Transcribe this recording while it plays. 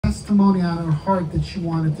testimony on her heart that she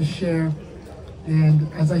wanted to share. And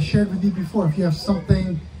as I shared with you before, if you have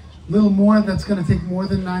something a little more that's going to take more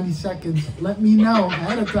than 90 seconds, let me know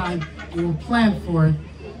ahead of time. We will plan for it.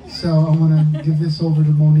 So I want to give this over to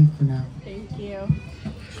Monique for now. Thank you.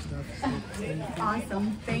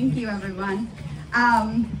 Awesome. Thank you, everyone.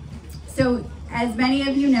 So as many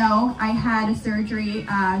of you know, I had a surgery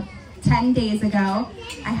 10 days ago.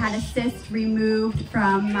 I had a cyst removed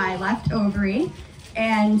from my left ovary.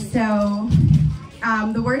 And so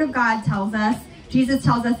the Word of God tells us, Jesus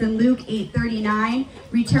tells us in Luke 8:39,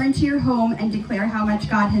 return to your home and declare how much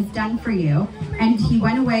God has done for you. And he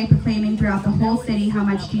went away proclaiming throughout the whole city how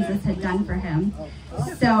much Jesus had done for him.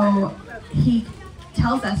 So he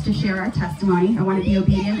tells us to share our testimony. I want to be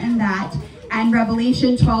obedient in that. And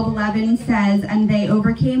Revelation 12:11 says, and they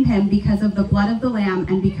overcame him because of the blood of the Lamb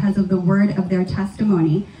and because of the word of their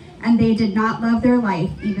testimony. And they did not love their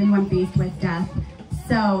life even when faced with death.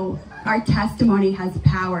 So our testimony has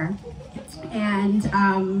power. And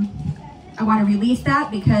I want to release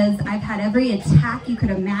that because I've had every attack you could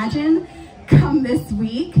imagine come this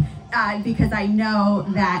week because I know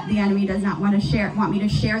that the enemy does not want me to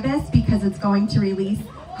share this because it's going to release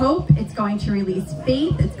hope, it's going to release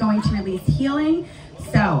faith, it's going to release healing.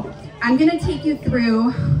 So I'm going to take you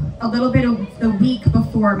through a little bit of the week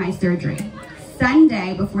before my surgery.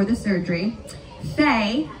 Sunday before the surgery,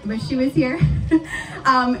 Faye, wish she was here,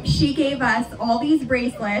 she gave us all these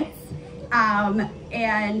bracelets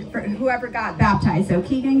and for whoever got baptized. So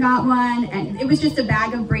Keegan got one, and it was just a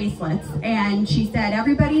bag of bracelets. And she said,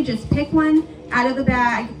 everybody just pick one out of the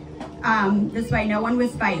bag. This way no one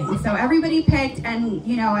was fighting. So everybody picked, and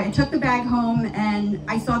you know, I took the bag home and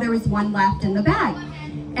I saw there was one left in the bag.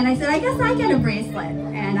 And I said, I guess I get a bracelet.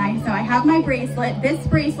 And so I have my bracelet. This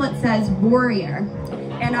bracelet says warrior.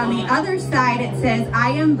 And on the other side it says,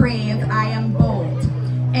 I am brave, I am bold.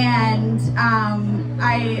 And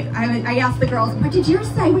I asked the girls, what did yours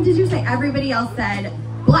say? What did yours say? Everybody else said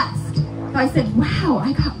blessed. So I said, wow,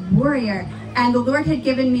 I got warrior. And the Lord had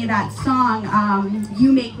given me that song,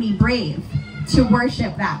 You Make Me Brave, to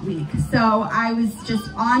worship that week. So I was just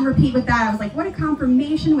on repeat with that. I was like, what a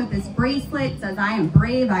confirmation with this bracelet. It says, I am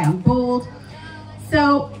brave, I am bold.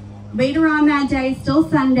 So later on that day, still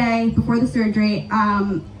Sunday, before the surgery,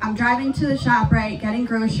 I'm driving to the ShopRite, getting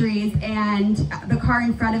groceries, and the car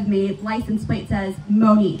in front of me, license plate says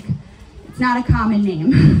Monique. It's not a common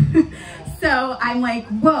name. So I'm like,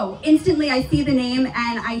 whoa. Instantly I see the name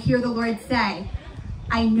and I hear the Lord say,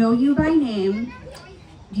 I know you by name.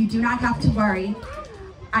 You do not have to worry.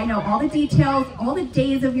 I know all the details, all the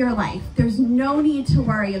days of your life. There's no need to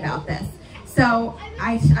worry about this. So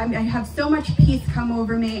I have so much peace come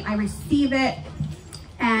over me. I receive it,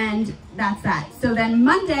 and that's that. So then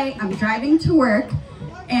Monday, I'm driving to work,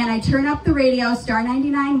 and I turn up the radio, Star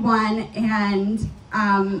 99.1, and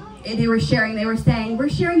they were saying, we're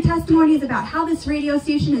sharing testimonies about how this radio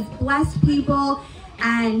station has blessed people,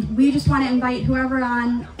 and we just want to invite whoever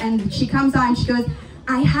on. And she comes on, she goes,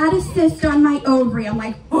 I had a cyst on my ovary. I'm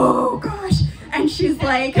like, oh gosh. And she's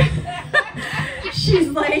like,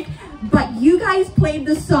 but you guys played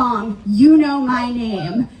the song, You Know My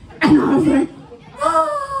Name. And I was like,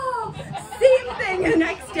 oh, same thing the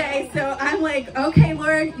next day. So I'm like, okay,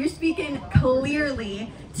 Lord, you're speaking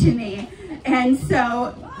clearly to me. And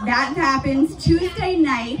so that happens Tuesday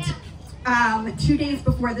night, 2 days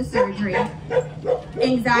before the surgery.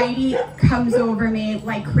 Anxiety comes over me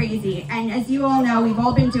like crazy. And as you all know, we've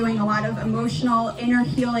all been doing a lot of emotional inner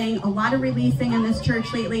healing, a lot of releasing in this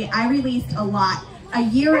church lately. I released a lot. A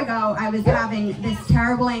year ago, I was having this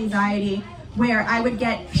terrible anxiety where I would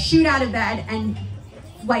shoot out of bed and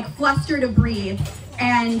like fluster to breathe.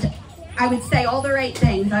 And I would say all the right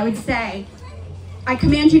things. I would say, I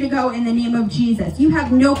command you to go in the name of Jesus. You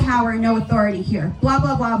have no power, no authority here. Blah,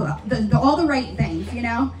 blah, blah, blah. All the right things, you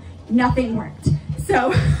know? Nothing worked.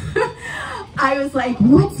 So I was like,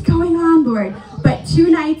 what's going on, Lord? But 2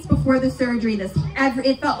 nights before the surgery,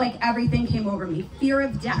 it felt like everything came over me. Fear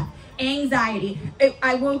of death, anxiety.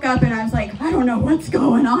 I woke up and I was like, I don't know what's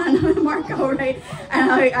going on, Marco, right?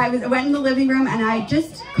 And I went in the living room and I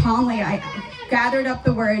just calmly, I gathered up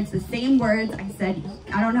the words, the same words. I said,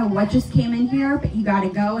 I don't know what just came in here, but you got to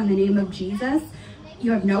go in the name of Jesus.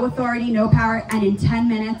 You have no authority, no power. And in 10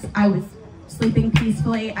 minutes, I was sleeping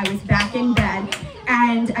peacefully. I was back in bed.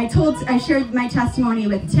 And I shared my testimony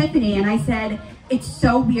with Tiffany, and I said, it's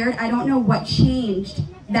so weird. I don't know what changed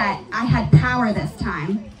that I had power this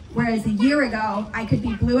time. Whereas a year ago, I could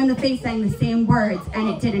be blue in the face saying the same words and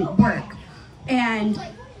it didn't work. And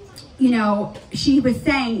you know, she was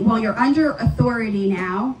saying, well, you're under authority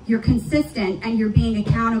now, you're consistent, and you're being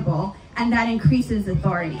accountable. and that increases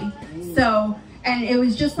authority. So, and it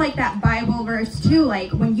was just like that Bible verse too,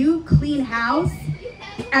 like when you clean house,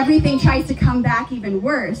 everything tries to come back even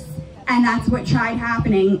worse. And that's what tried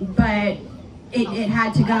happening, but it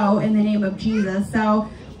had to go in the name of Jesus. So,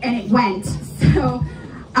 and it went. So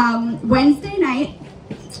Wednesday night,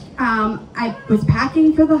 I was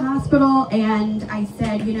packing for the hospital, and I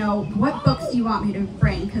said, you know, what books do you want me to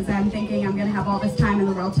bring? Because I'm thinking I'm going to have all this time in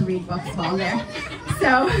the world to read books while I'm there.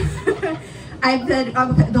 So I said,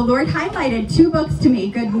 the Lord highlighted 2 books to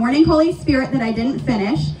me, Good Morning, Holy Spirit, that I didn't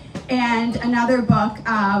finish, and another book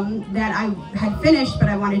that I had finished, but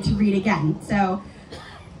I wanted to read again. So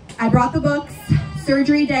I brought the books.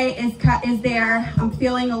 Surgery day is there. I'm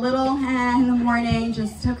feeling a little in the morning,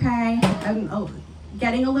 just okay. I'm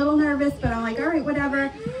getting a little nervous, but I'm like, all right,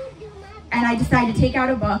 whatever. And I decided to take out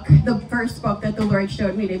a book, the first book that the Lord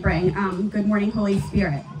showed me to bring, Good Morning, Holy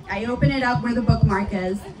Spirit. I open it up where the bookmark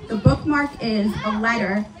is. The bookmark is a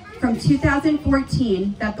letter from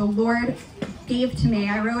 2014 that the Lord gave to me.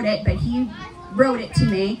 I wrote it, but he wrote it to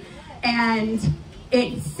me. And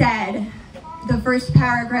it said, the first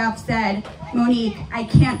paragraph said, Monique, I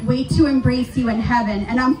can't wait to embrace you in heaven.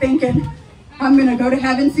 And I'm thinking, I'm gonna go to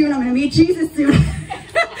heaven soon, I'm gonna meet Jesus soon.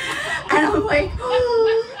 And I'm like,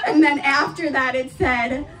 oh. And then after that it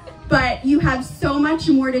said, but you have so much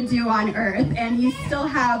more to do on earth, and you still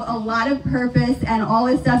have a lot of purpose and all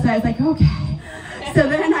this stuff. So I was like, okay. So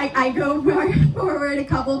then I go forward a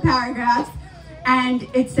couple paragraphs, and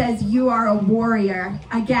it says, you are a warrior.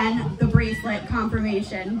 Again, the bracelet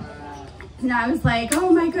confirmation. And I was like,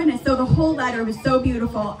 oh my goodness. So the whole letter was so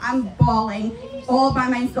beautiful. I'm bawling all by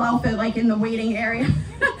myself like in the waiting area.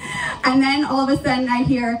 And then all of a sudden I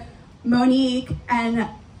hear Monique, and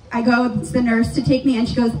I go to the nurse to take me, and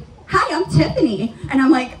she goes, hi, I'm Tiffany. And I'm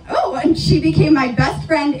like, oh, and she became my best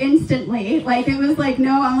friend instantly. Like, it was like,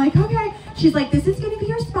 no, I'm like, okay. She's like, this is gonna be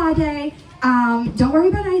your spa day. Don't worry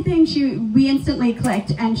about anything. We instantly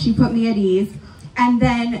clicked, and she put me at ease. And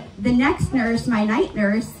then the next nurse, my night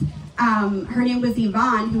nurse, her name was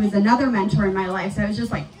Yvonne, who was another mentor in my life. So I was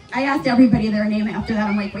just like, I asked everybody their name after that.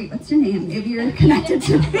 I'm like, wait, what's your name? Maybe you're connected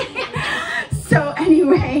to me. So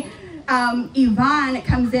anyway, Yvonne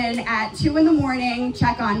comes in at 2 in the morning,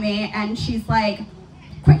 check on me, and she's like,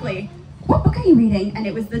 quickly, what book are you reading? And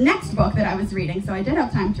it was the next book that I was reading, so I did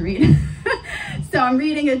have time to read. So I'm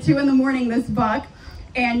reading at 2 in the morning this book,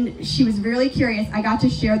 and she was really curious. I got to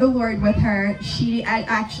share the Lord with her. She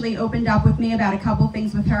actually opened up with me about a couple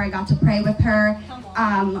things with her. I got to pray with her,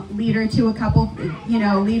 lead her to a couple, you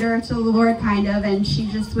know, lead her to the Lord kind of, and she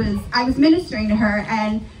just was, I was ministering to her,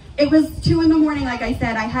 and it was 2 in the morning, like I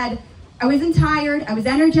said. I wasn't tired, I was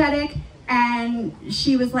energetic, and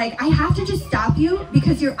she was like, I have to just stop you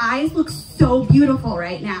because your eyes look so beautiful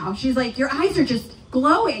right now. She's like, your eyes are just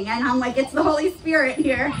glowing. And I'm like, it's the Holy Spirit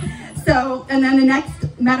here. So, and then the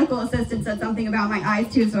next medical assistant said something about my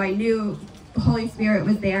eyes too, so I knew the Holy Spirit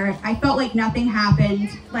was there. I felt like nothing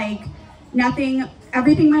happened, like nothing,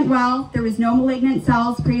 everything went well. There was no malignant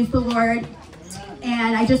cells, praise the Lord.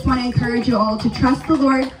 And I just want to encourage you all to trust the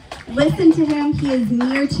Lord. Listen to him. He is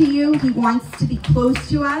near to you. He wants to be close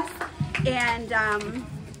to us. And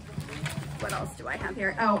what else do I have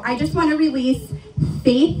here? Oh, I just want to release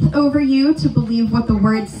faith over you to believe what the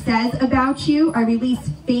word says about you. I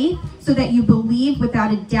release faith so that you believe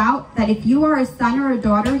without a doubt that if you are a son or a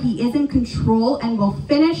daughter, he is in control and will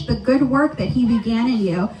finish the good work that he began in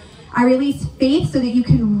you. I release faith so that you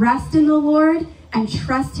can rest in the Lord and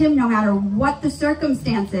trust him no matter what the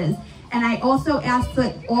circumstances. And I also ask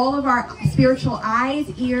that all of our spiritual eyes,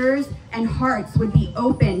 ears, and hearts would be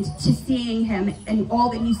opened to seeing him and all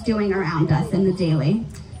that he's doing around us in the daily.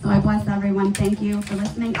 So I bless everyone. Thank you for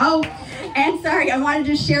listening. Oh, and sorry, I wanted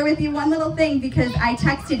to share with you one little thing because I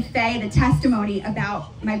texted Faye the testimony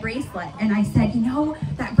about my bracelet. And I said, you know,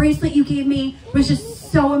 that bracelet you gave me was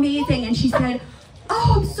just so amazing. And she said,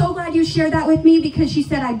 oh, I'm so glad you shared that with me, because she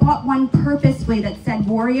said I bought one purposely that said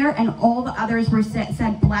warrior and all the others were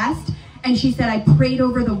said blessed. And she said, I prayed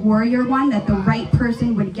over the warrior one that the right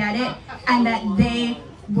person would get it and that they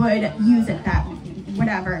would use it, that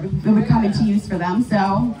whatever, it would come into use for them.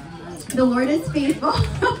 So the Lord is faithful.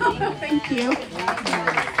 Thank you.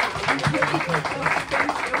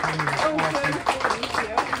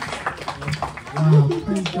 Wow,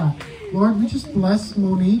 praise God. Lord, we just bless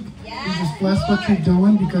Monique. We just bless what you're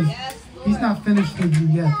doing, because he's not finished with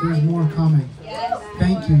you yet. There's more coming.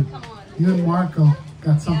 Thank you. You and Marco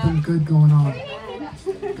got something good going on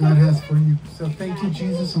God has for you. So thank you,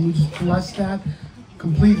 Jesus, and we just bless that.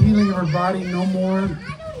 Complete healing of her body, no more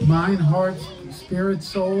mind, heart, spirit,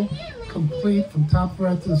 soul, complete from top of her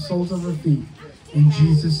head to the soles of her feet. In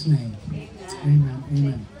Jesus' name. Amen.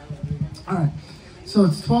 Amen. All right. So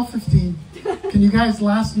it's 12:15. Can you guys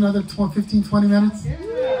last another 15, 20 minutes?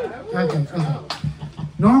 Okay.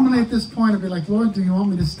 Normally at this point, I'd be like, Lord, do you want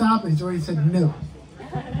me to stop? And he's already said no.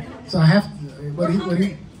 So I have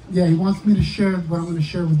to, he wants me to share what I'm going to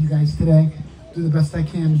share with you guys today. Do the best I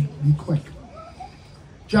can, be quick.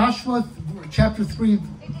 Joshua chapter 3,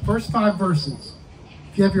 first 5 verses.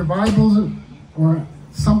 If you have your Bibles or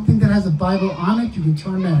something that has a Bible on it, you can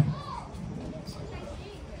turn there.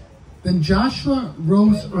 Then Joshua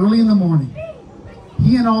rose early in the morning.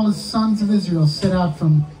 He and all his sons of Israel set out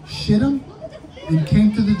from Shittim and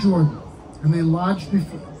came to the Jordan, and they lodged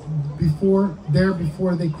before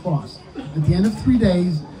they crossed. At the end of 3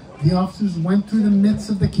 days, the officers went through the midst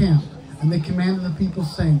of the camp, and they commanded the people,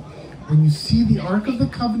 saying, when you see the ark of the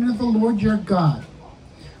covenant of the Lord your God,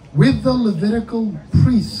 with the Levitical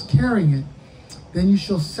priests carrying it, then you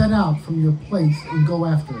shall set out from your place and go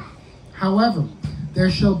after it. However,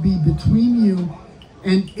 there shall be between you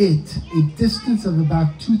and it a distance of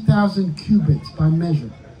about 2,000 cubits by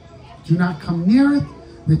measure. Do not come near it,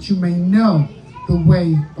 that you may know the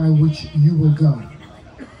way by which you will go.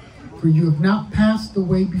 For you have not passed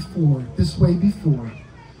this way before.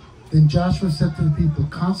 Then Joshua said to the people,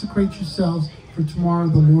 consecrate yourselves, for tomorrow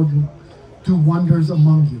the Lord will do wonders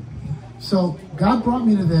among you. So God brought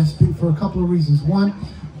me to this for a couple of reasons. One,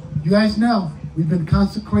 you guys know we've been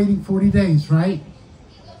consecrating 40 days, right?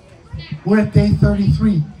 We're at day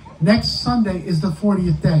 33. Next Sunday is the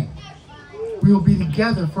 40th day. We will be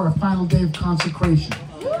together for our final day of consecration,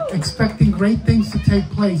 expecting great things to take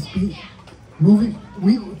place.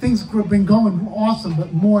 Things have been going awesome,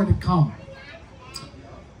 but more to come.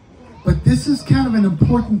 But this is kind of an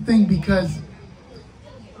important thing because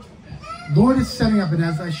Lord is setting up, and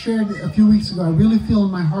as I shared a few weeks ago, I really feel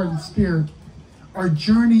in my heart and spirit, our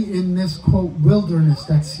journey in this, quote, wilderness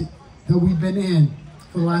that we've been in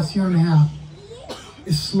for the last year and a half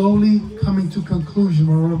is slowly coming to conclusion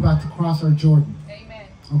where we're about to cross our Jordan. Amen.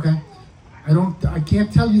 Okay? I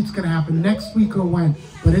can't tell you it's going to happen next week or when,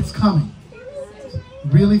 but it's coming.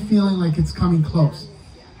 Really feeling like it's coming close.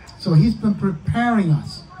 So he's been preparing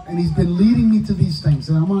us, and he's been leading me to these things.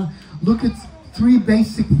 And I want to look at 3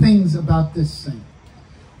 basic things about this thing.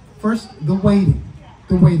 First, the waiting.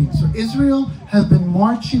 The waiting. So Israel has been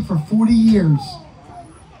marching for 40 years.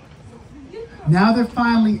 Now they're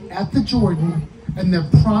finally at the Jordan, and their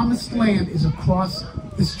promised land is across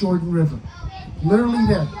this Jordan River. Literally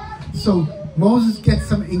there. So Moses gets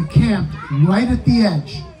them encamped right at the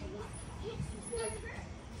edge.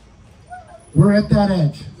 We're at that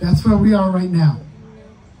edge. That's where we are right now.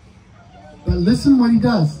 But listen what he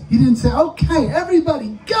does. He didn't say, okay,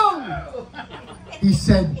 everybody, go! He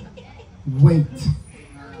said, wait.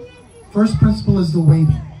 First principle is the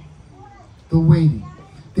waiting. The waiting.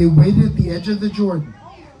 They waited at the edge of the Jordan.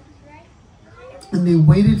 And they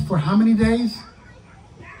waited for how many days?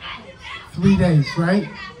 3 days, right?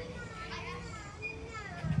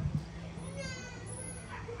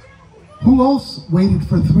 Who else waited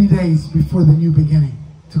for 3 days before the new beginning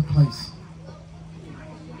took place?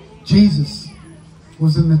 Jesus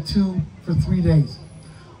was in the tomb for 3 days.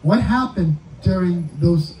 What happened during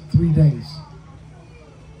those 3 days?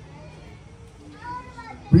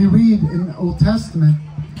 We read in the Old Testament,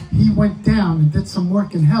 he went down and did some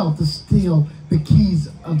work in hell to steal the keys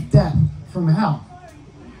of death from hell.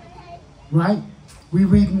 Right? We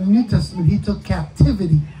read in the New Testament, he took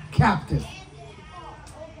captivity captive.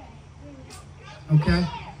 Okay?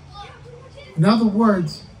 In other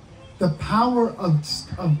words, the power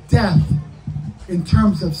of death in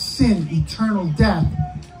terms of sin, eternal death,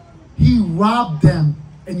 he robbed them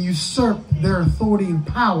and usurped their authority and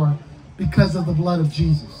power because of the blood of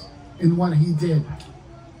Jesus and what he did.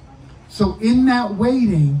 So in that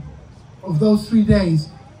waiting of those 3 days,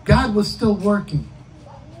 God was still working.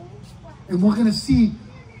 And we're going to see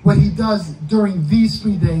what he does during these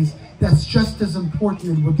 3 days that's just as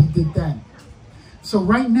important as what he did then. So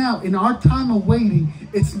right now, in our time of waiting,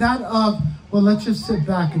 it's not of, well, let's just sit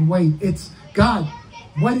back and wait. It's, God,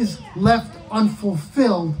 what is left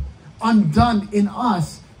unfulfilled, undone in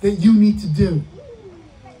us that you need to do?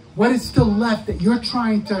 What is still left that you're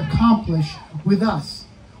trying to accomplish with us?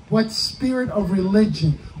 What spirit of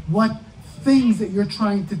religion, what things that you're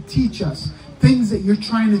trying to teach us, things that you're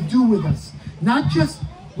trying to do with us. Not just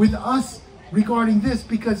with us regarding this,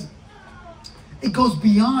 because it goes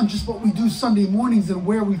beyond just what we do Sunday mornings and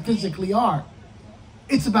where we physically are.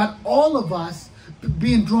 It's about all of us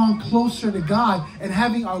being drawn closer to God and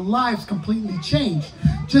having our lives completely changed.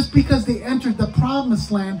 Just because they entered the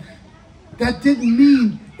promised land, that didn't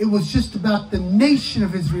mean it was just about the nation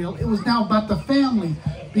of Israel. It was now about the family,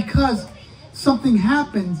 because something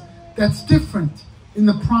happens that's different in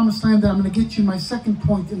the promised land that I'm going to get you my second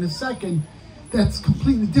point in a second, that's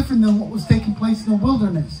completely different than what was taking place in the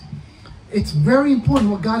wilderness. It's very important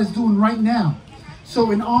what God is doing right now. So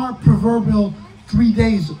in our proverbial 3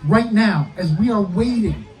 days right now, as we are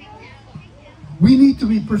waiting, we need to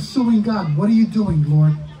be pursuing God. What are you doing,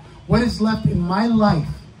 Lord? What is left in my life,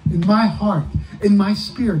 in my heart, in my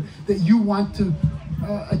spirit that you want to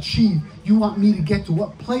achieve? You want me to get to?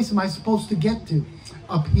 What place am I supposed to get to?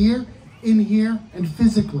 Up here, in here, and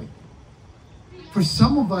physically. For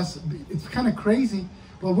some of us, it's kind of crazy,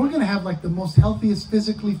 but we're going to have like the most healthiest,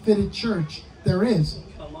 physically fitted church there is,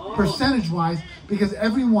 percentage-wise, because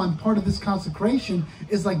everyone, part of this consecration,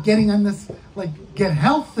 is like getting on this, like get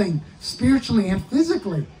health thing, spiritually and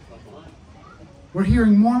physically. We're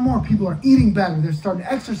hearing more and more people are eating better. They're starting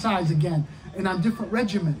to exercise again and on different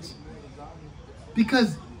regimens.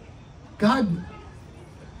 Because God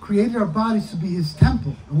created our bodies to be his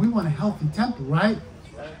temple. And we want a healthy temple, right?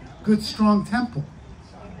 Good, strong temple.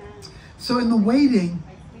 So in the waiting,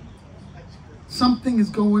 something is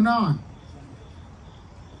going on.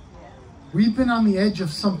 We've been on the edge of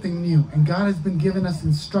something new, and God has been giving us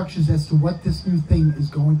instructions as to what this new thing is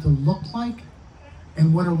going to look like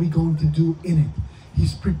and what are we going to do in it.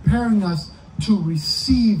 He's preparing us to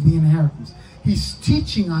receive the inheritance. He's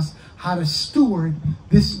teaching us how to steward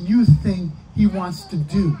this new thing he wants to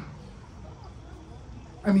do.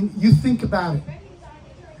 I mean, you think about it.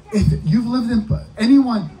 If you've lived in,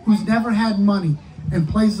 anyone who's never had money and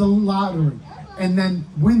plays the lottery and then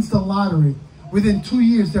wins the lottery, within 2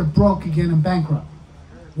 years they're broke again and bankrupt.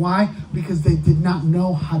 Why? Because they did not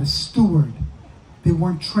know how to steward. They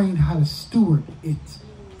weren't trained how to steward it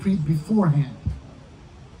beforehand.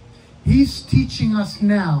 He's teaching us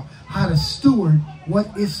now how to steward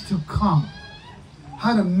what is to come.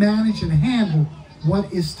 How to manage and handle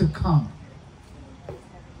what is to come.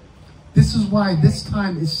 This is why this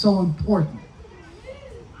time is so important.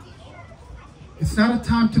 It's not a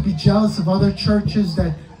time to be jealous of other churches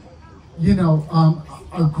that, you know,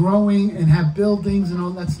 are growing and have buildings and all.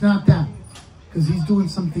 That's not that. Because he's doing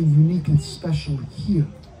something unique and special here.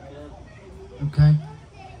 Okay?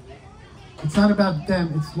 It's not about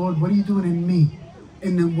them. It's, Lord, what are you doing in me?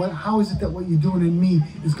 And then how is it that what you're doing in me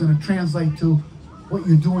is going to translate to what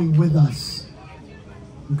you're doing with us?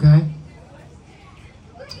 Okay?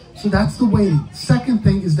 So that's the waiting. Second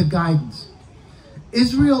thing is the guidance.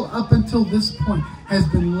 Israel, up until this point, has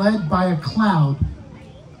been led by a cloud,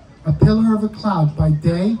 a pillar of a cloud by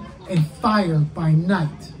day and fire by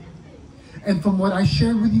night. And from what I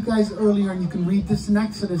shared with you guys earlier, and you can read this in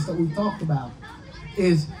Exodus that we talked about,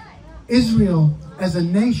 is Israel as a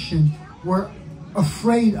nation were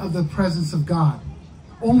afraid of the presence of God.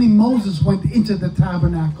 Only Moses went into the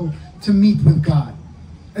tabernacle to meet with God.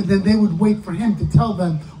 And then they would wait for him to tell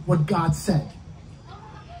them what God said.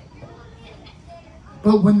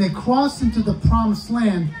 But when they cross into the promised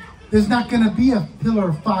land, there's not going to be a pillar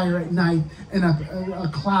of fire at night and a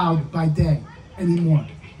cloud by day anymore.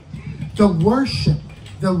 The worship,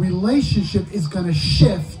 the relationship is going to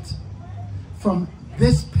shift from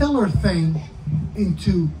this pillar thing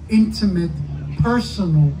into intimate,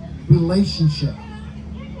 personal relationship.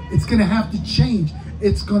 It's going to have to change.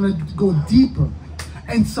 It's going to go deeper.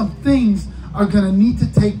 And some things are going to need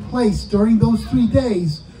to take place during those 3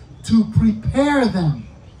 days to prepare them.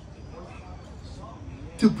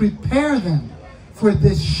 To prepare them for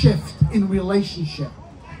this shift in relationship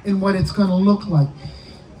and what it's going to look like.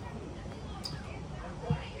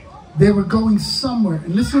 They were going somewhere.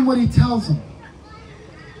 And listen what he tells them.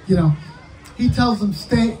 You know, he tells them,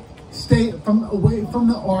 stay away from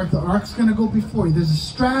the ark. The ark's going to go before you. There's a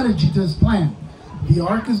strategy to his plan. The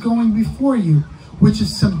ark is going before you, which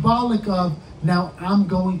is symbolic of, now I'm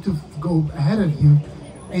going to go ahead of you,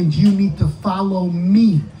 and you need to follow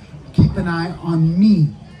me. Keep an eye on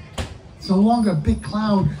me. It's no longer a big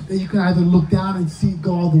cloud that you can either look down and see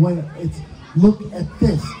go all the way. It's look at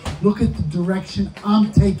this. Look at the direction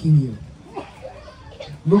I'm taking you.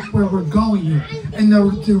 Look where we're going here. And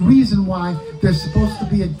the reason why there's supposed to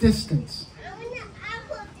be a distance.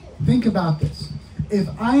 Think about this. If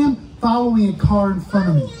I am following a car in front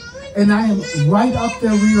of me, and I am right up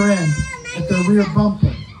their rear end, at their rear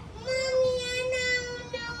bumper,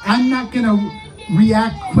 I'm not going to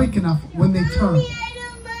react quick enough when they turn.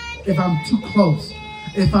 If I'm too close.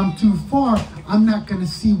 If I'm too far, I'm not going to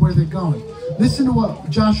see where they're going. Listen to what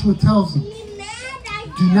Joshua tells them.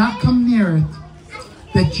 Do not come near it,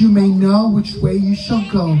 that you may know which way you shall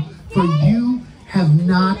go, for you have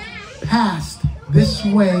not passed this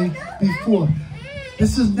way before.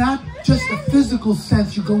 This is not just a physical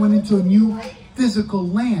sense, you're going into a new physical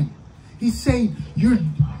land. He's saying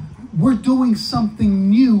we're doing something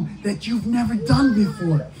new that you've never done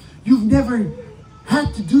before. You've never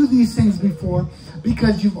had to do these things before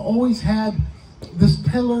because you've always had this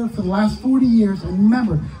pillar for the last 40 years. And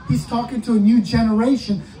remember, he's talking to a new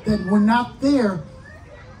generation that were not there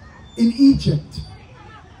in Egypt.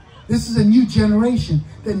 This is a new generation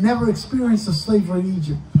that never experienced the slavery in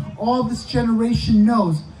Egypt. All this generation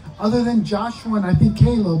knows, other than Joshua and I think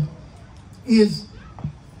Caleb, is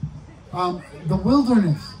the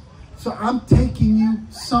wilderness. So I'm taking you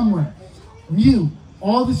somewhere new.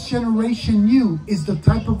 All this generation knew is the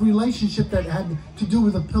type of relationship that had to do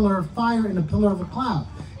with a pillar of fire and a pillar of a cloud.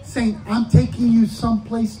 Saying, I'm taking you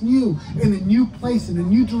someplace new, in a new place, in a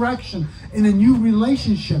new direction, in a new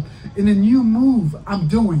relationship, in a new move I'm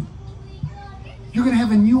doing. You're going to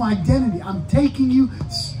have a new identity. I'm taking you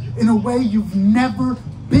in a way you've never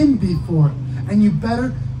been before. And you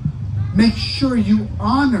better make sure you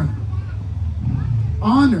honor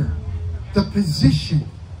the position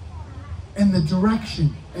and the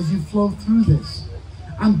direction as you flow through this.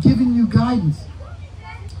 I'm giving you guidance.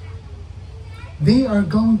 They are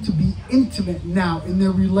going to be intimate now in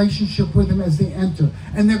their relationship with him as they enter.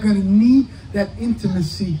 And they're going to need that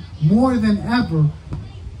intimacy more than ever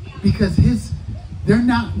because they're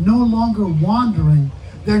no longer wandering.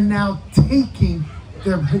 They're now taking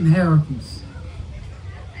their inheritance.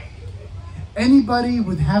 Anybody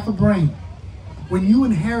with half a brain, when you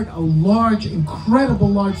inherit a large, incredible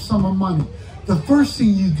large sum of money, the first thing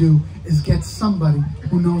you do is get somebody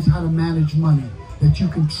who knows how to manage money, that you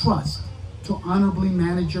can trust to honorably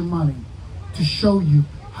manage your money, to show you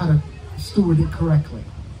how to steward it correctly.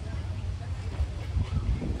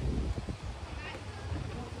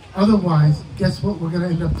 Otherwise, guess what we're going to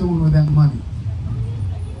end up doing with that money?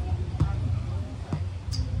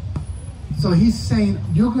 So he's saying,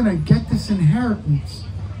 you're going to get this inheritance.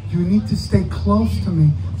 You need to stay close to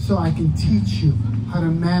me so I can teach you how to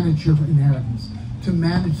manage your inheritance, to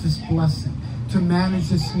manage this blessing, to manage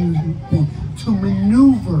this new thing, to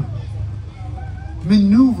maneuver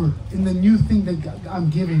in the new thing that I'm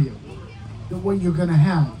giving you, what you're going to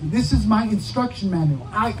have. This is my instruction manual.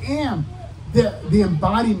 I am the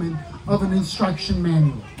embodiment of an instruction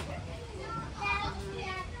manual.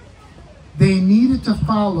 They needed to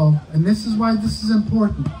follow, and this is why this is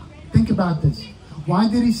important. Think about this. Why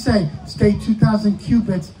did he say, stay 2,000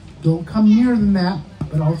 cubits, don't come nearer than that,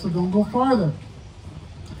 but also don't go farther?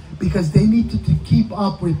 Because they needed to keep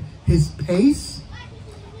up with his pace,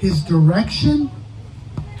 his direction,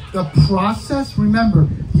 the process. Remember,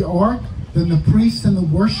 the ark, then the priests and the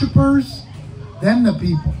worshipers, then the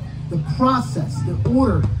people. The process, the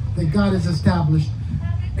order that God has established.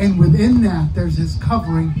 And within that, there's his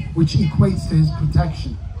covering, which equates to his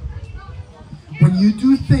protection. When you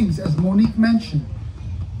do things, as Monique mentioned,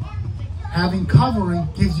 having covering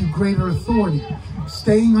gives you greater authority.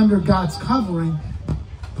 Staying under God's covering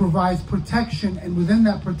provides protection, and within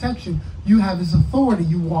that protection, you have his authority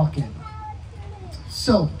you walk in.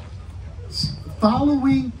 So,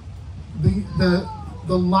 following the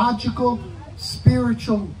logical,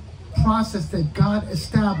 spiritual process that God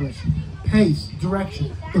established, pace,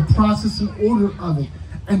 direction, the process and order of it,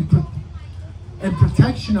 and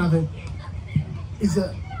protection of it is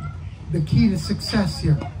the key to success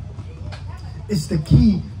here. It's the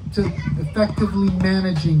key to effectively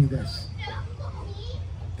managing this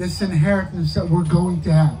inheritance that we're going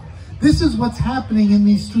to have. This is what's happening in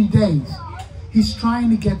these 3 days. He's trying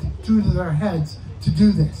to get through to their heads to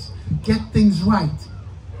do this. Get things right.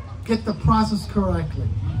 Get the process correctly.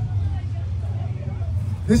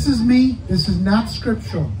 This is me. This is not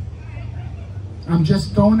scriptural. I'm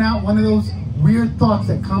just throwing out one of those weird thoughts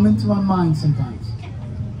that come into my mind sometimes.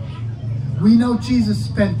 We know Jesus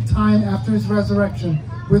spent time after his resurrection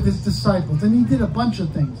with his disciples, and he did a bunch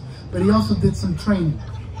of things, but he also did some training.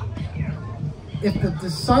 If the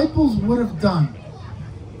disciples would have done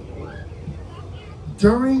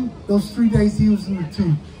during those 3 days he was in the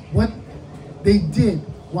tomb what they did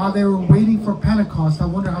while they were waiting for Pentecost, I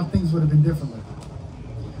wonder how things would have been differently.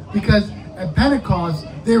 Because at Pentecost,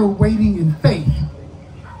 they were waiting in faith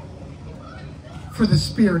for the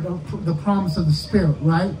Spirit, the promise of the Spirit,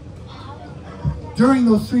 right? During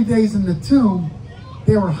those 3 days in the tomb,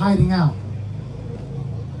 they were hiding out.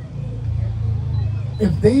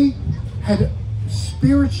 If they had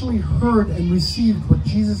spiritually heard and received what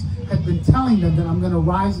Jesus had been telling them, that I'm going to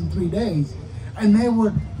rise in 3 days, and they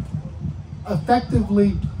were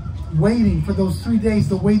effectively waiting for those 3 days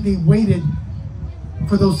the way they waited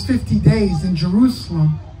for those 50 days in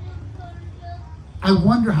Jerusalem, I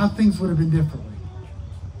wonder how things would have been differently.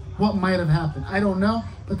 what might have happened. I don't know,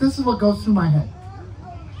 but this is what goes through my head.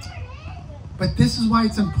 But this is why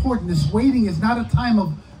it's important. This waiting is not a time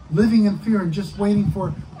of living in fear and just waiting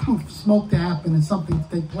for poof, smoke to happen and something to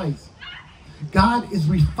take place. God is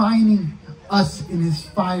refining us in his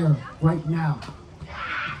fire right now.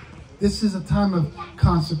 This is a time of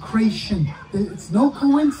consecration. It's no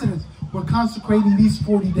coincidence we're consecrating these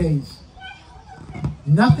 40 days.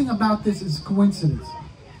 Nothing about this is coincidence.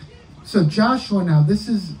 So Joshua now, this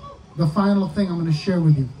is the final thing I'm going to share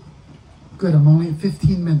with you. Good, I'm only at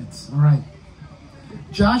 15 minutes. All right.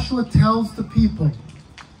 Joshua tells the people,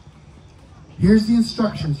 here's the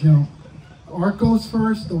instructions, you know. Ark goes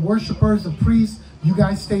first, the worshipers, the priests, you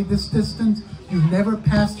guys stay this distance. You've never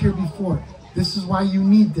passed here before. This is why you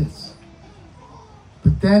need this.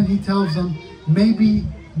 But then he tells them maybe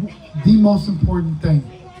the most important thing.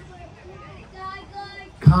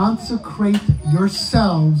 Consecrate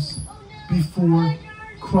yourselves before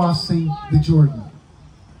crossing the Jordan.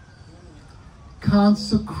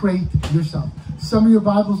 Consecrate yourself. Some of your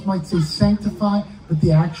Bibles might say sanctify, but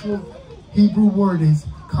the actual Hebrew word is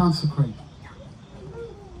consecrate.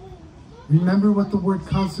 Remember what the word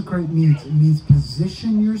consecrate means. It means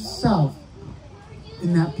position yourself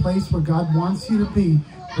in that place where God wants you to be,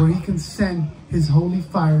 where he can send his holy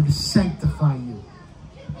fire to sanctify you.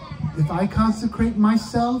 If I consecrate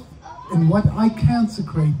myself and what I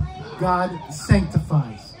consecrate, God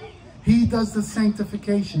sanctifies. He does the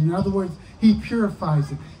sanctification. In other words, he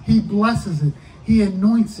purifies it. He blesses it. He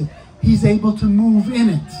anoints it. He's able to move in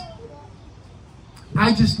it.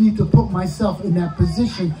 I just need to put myself in that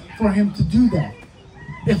position for him to do that.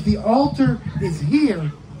 If the altar is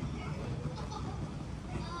here,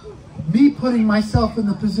 me putting myself in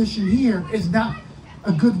the position here is not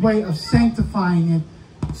a good way of sanctifying it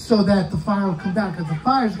so that the fire will come down, because the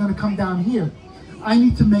fire is going to come down here. I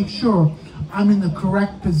need to make sure I'm in the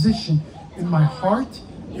correct position in my heart,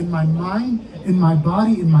 in my mind, in my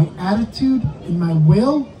body, in my attitude, in my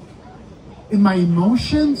will, in my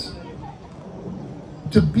emotions,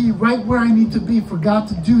 to be right where I need to be for God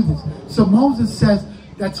to do this. So Moses says,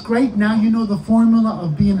 that's great. Now you know the formula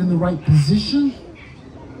of being in the right position.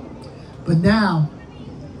 But now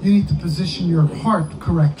you need to position your heart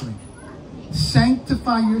correctly.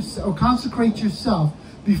 Sanctify yourself, or consecrate yourself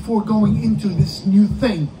before going into this new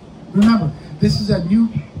thing. Remember, this is a new,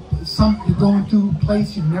 you're going to a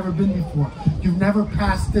place you've never been before. You've never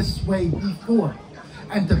passed this way before.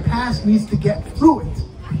 And to pass means to get through it.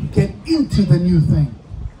 Get into the new thing.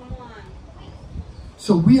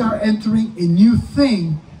 So we are entering a new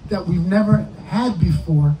thing that we've never had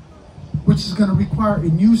before, which is going to require a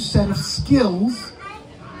new set of skills,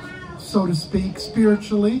 so to speak,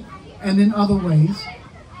 spiritually and in other ways,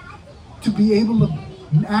 to be able to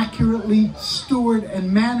accurately steward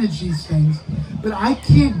and manage these things. But I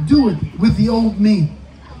can't do it with the old me.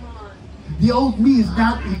 The old me is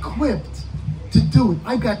not equipped to do it.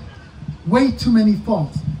 I got way too many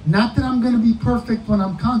faults. Not that I'm going to be perfect when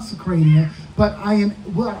I'm consecrating it, but I am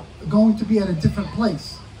going to be at a different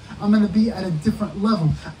place. I'm going to be at a different level.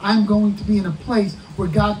 I'm going to be in a place where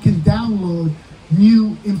God can download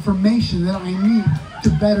new information that I need to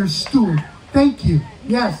better steward. Thank you.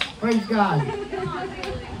 Yes, praise God.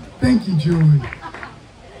 Thank you, Julie.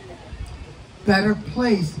 Better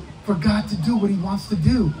place for God to do what he wants to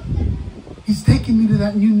do. He's taking me to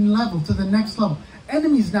that new level, to the next level.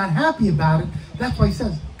 Enemy's not happy about it. That's why he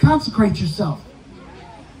says, consecrate yourself.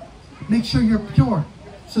 Make sure you're pure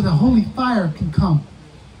so the holy fire can come.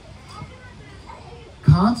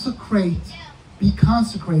 Consecrate, be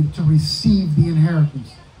consecrated to receive the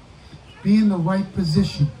inheritance. Be in the right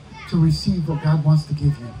position to receive what God wants to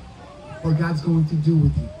give you. What God's going to do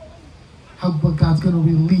with you. What God's going to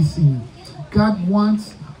release in you. God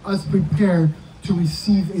wants us prepared to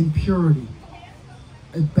receive in purity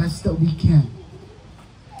as best that we can.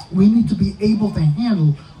 We need to be able to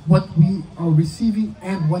handle what we are receiving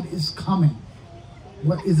and what is coming.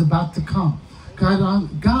 What is about to come.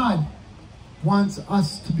 God wants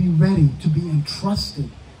us to be ready, to be entrusted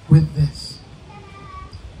with this.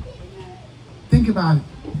 Think about it.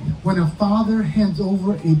 When a father hands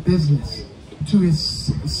over a business to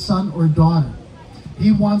his son or daughter,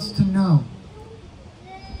 he wants to know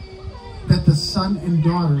that the son and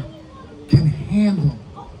daughter can handle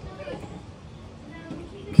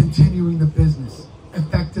continuing the business,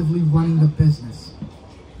 effectively running the business.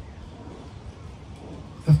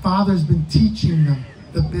 The father's been teaching them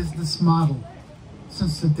the business model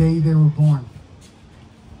since the day they were born.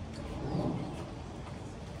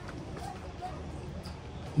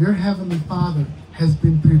 Your Heavenly Father has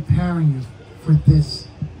been preparing you for this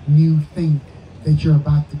new thing that you're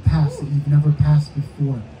about to pass, that you've never passed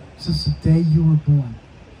before. since the day you were born.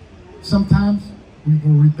 Sometimes we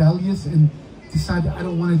were rebellious and decided, I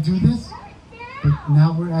don't want to do this. But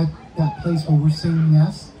now we're at that place where we're saying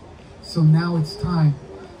yes. So now it's time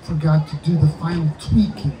for God to do the final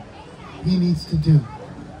tweaking He needs to do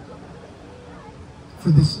for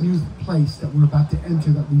this new place that we're about to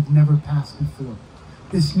enter that we've never passed before.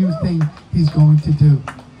 This new thing He's going to do.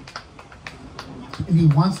 And He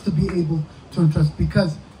wants to be able to entrust,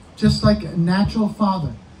 because just like a natural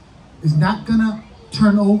father is not going to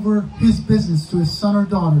turn over his business to his son or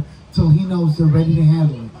daughter till he knows they're ready to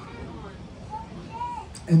handle it.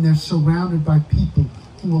 And they're surrounded by people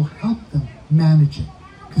who will help them manage it,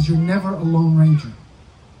 because you're never a lone ranger.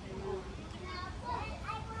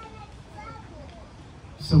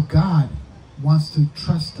 So God wants to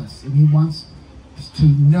trust us, and He wants us to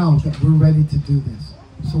know that we're ready to do this.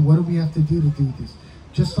 So what do we have to do this?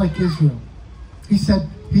 Just like Israel. He said,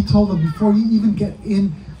 He told them, before you even get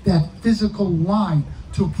in that physical line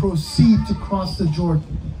to proceed to cross the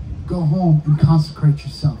Jordan, go home and consecrate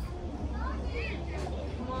yourself.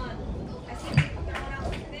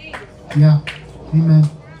 Yeah, amen.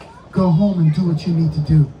 Go home and do what you need to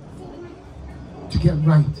do to get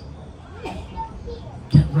right.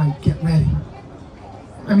 Get right, get ready.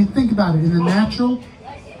 I mean, think about it. In the natural,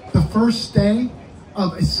 the first day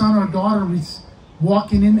of a son or daughter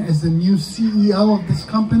walking in as the new CEO of this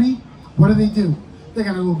company, what do? They're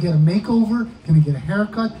going to go get a makeover, going to get a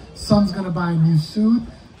haircut. Son's going to buy a new suit.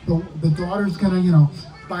 The daughter's going to,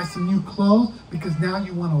 buy some new clothes, because now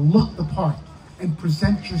you want to look the part and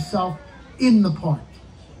present yourself in the part.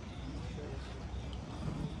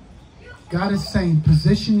 God is saying,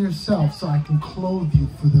 position yourself so I can clothe you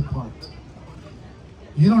for the part.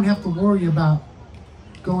 You don't have to worry about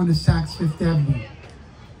going to Saks Fifth Avenue.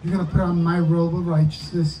 You're going to put on my robe of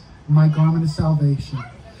righteousness, my garment of salvation,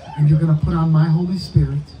 and you're going to put on my Holy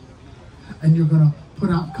Spirit, and you're going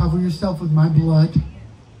to cover yourself with my blood.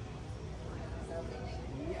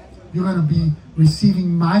 You're going to be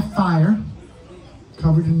receiving my fire,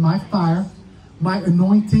 covered in my fire. My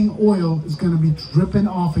anointing oil is going to be dripping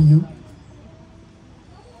off of you.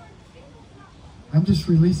 I'm just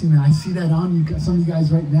releasing that. I see that on you, some of you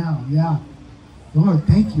guys right now. Yeah. Lord,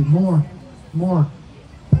 thank you. More.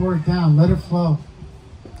 Pour it down. Let it flow.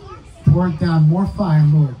 Pour it down. More fire,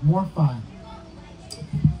 Lord. More fire.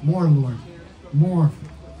 More, Lord. More.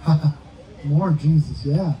 More, Jesus.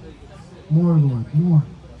 Yeah. More, Lord. More.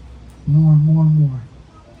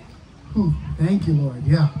 Whew. Thank you, Lord.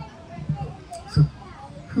 Yeah. So,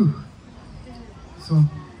 So,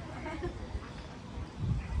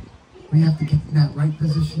 we have to get in that right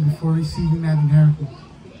position before receiving that inheritance.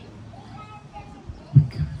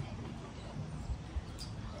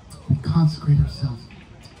 We consecrate ourselves.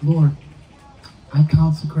 Lord, I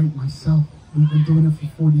consecrate myself. We've been doing it for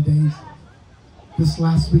 40 days. This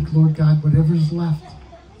last week, Lord God, whatever is left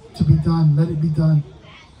to be done, let it be done.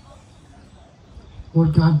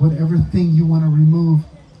 Lord God, whatever thing you want to remove,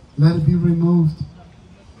 let it be removed.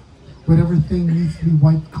 Whatever thing needs to be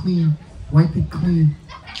wiped clean, wipe it clean.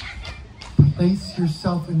 Place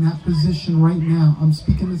yourself in that position right now. I'm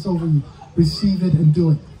speaking this over you. Receive it and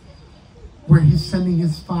do it. Where He's sending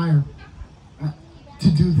His fire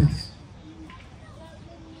to do this.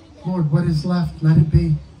 Lord, what is left, let it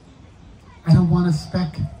be. I don't want a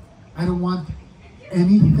speck. I don't want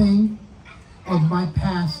anything of my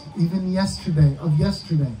past, even yesterday,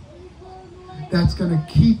 that's going to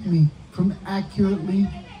keep me from accurately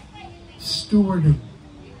stewarding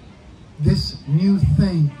this new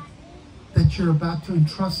thing that you're about to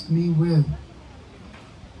entrust me with.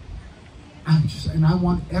 And I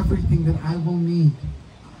want everything that I will need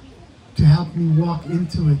to help me walk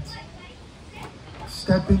into it.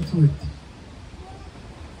 Step into it.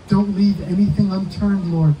 Don't leave anything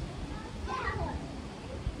unturned, Lord.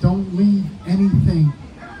 Don't leave anything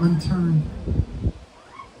unturned.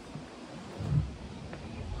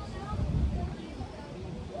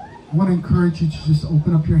 I want to encourage you to just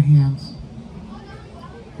open up your hands.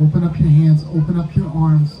 Open up your hands, open up your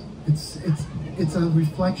arms. It's a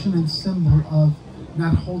reflection and symbol of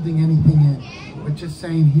not holding anything in, but just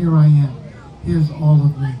saying, here I am. Here's all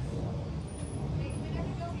of me.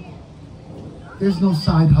 There's no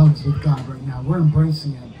side hugs with God right now. We're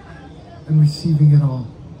embracing Him and receiving it all.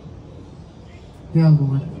 Yeah,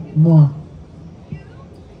 Lord. More.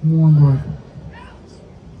 More, Lord.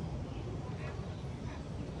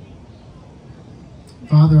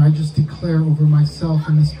 Father, I just declare over myself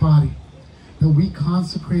and this body that we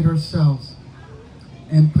consecrate ourselves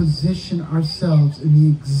and position ourselves in the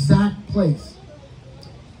exact place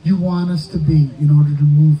you want us to be in order to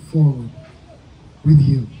move forward with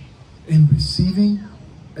you in receiving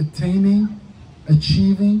attaining,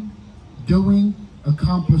 achieving, doing,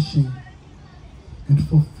 accomplishing, and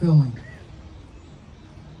fulfilling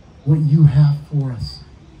what you have for us.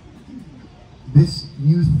 This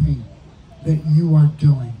new thing that you are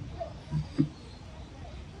doing.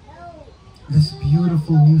 This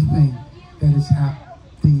beautiful new thing that is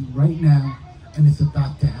happening right now and is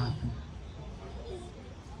about to happen.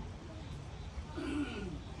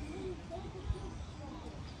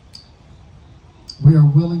 We are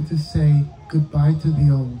willing to say goodbye to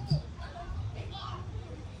the old.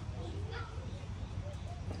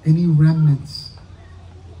 Any remnants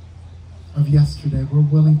of yesterday, we're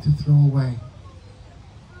willing to throw away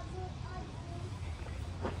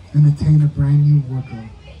and attain a brand new wardrobe.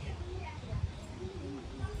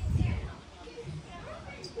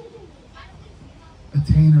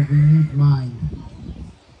 Attain a renewed mind.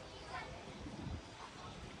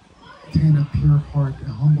 Attain a pure heart, a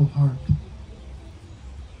humble heart.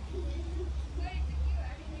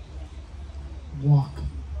 Walk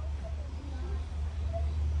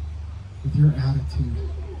with your attitude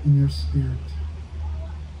in your spirit.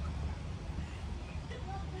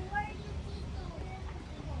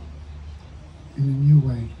 In a new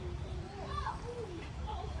way.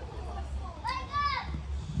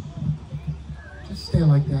 Just stay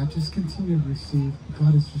like that. Just continue to receive.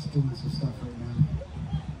 God is just doing some stuff right now.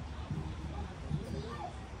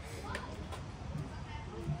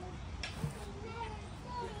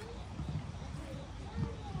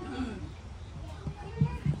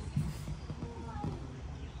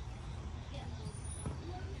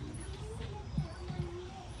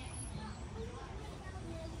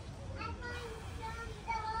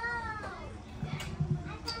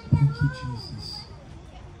 Thank you, Jesus.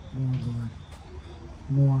 More, Lord.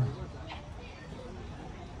 More.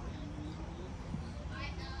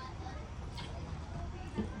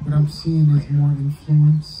 What I'm seeing is more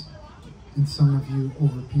influence in some of you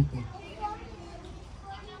over people.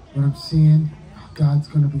 What I'm seeing, God's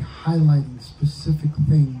going to be highlighting specific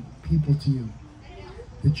people to you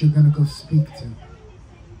that you're going to go speak to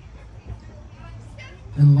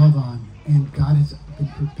and love on. And God has been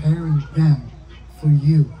preparing them for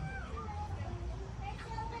you.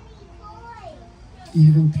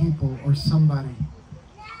 Even people or somebody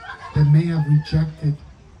that may have rejected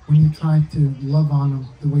when you tried to love on them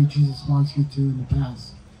the way Jesus wants you to in the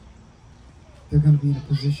past, they're going to be in a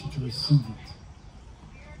position to receive it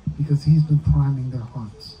because he's been priming their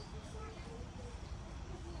hearts.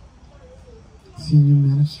 See new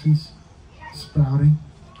ministries sprouting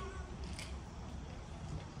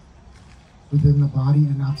within the body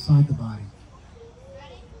and outside the body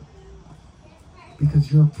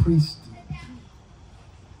because you're a priest,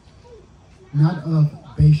 not of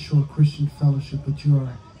Bayshore Christian Fellowship, but you are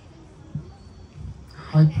a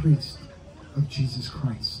high priest of Jesus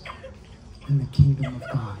Christ in the kingdom of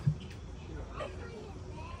God.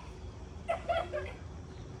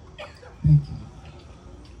 Thank you.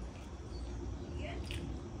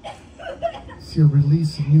 See a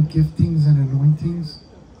release of new giftings and anointings.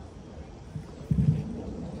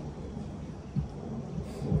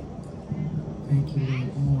 Thank you,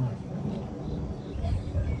 Lord. More.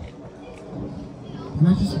 And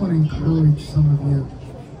I just want to encourage some of you.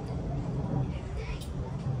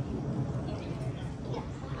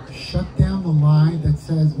 Shut down the lie that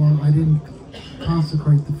says, well, I didn't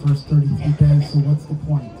consecrate the first 33 days, so what's the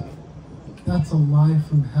point? That's a lie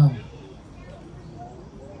from hell.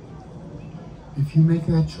 If you make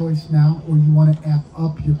that choice now, or you want to amp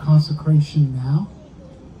up your consecration now,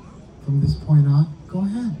 from this point on, go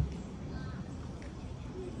ahead.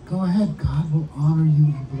 Go ahead. God will honor you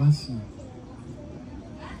and bless you.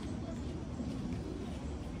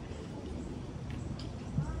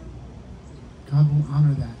 God will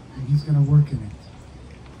honor that, and he's going to work in it.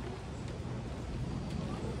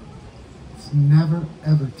 It's never,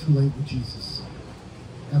 ever too late with Jesus.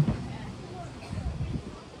 Ever.